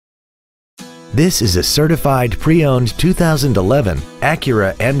This is a certified pre-owned 2011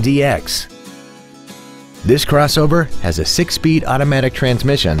 Acura MDX. This crossover has a 6-speed automatic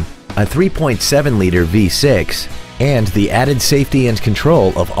transmission, a 3.7-liter V6, and the added safety and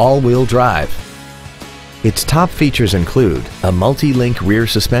control of all-wheel drive. Its top features include a multi-link rear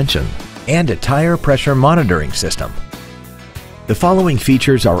suspension and a tire pressure monitoring system. The following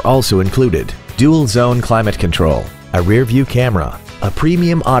features are also included: dual-zone climate control, a rear-view camera, a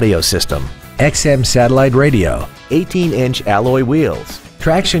premium audio system, XM satellite radio, 18-inch alloy wheels,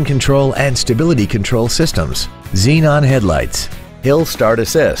 traction control and stability control systems, xenon headlights, hill start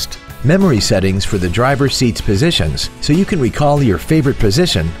assist, memory settings for the driver's seat's positions so you can recall your favorite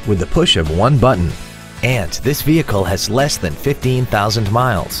position with the push of one button. And this vehicle has less than 15,000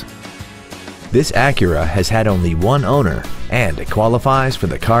 miles. This Acura has had only one owner and it qualifies for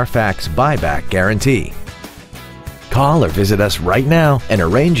the Carfax buyback guarantee. Call or visit us right now and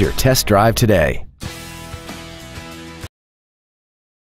arrange your test drive today.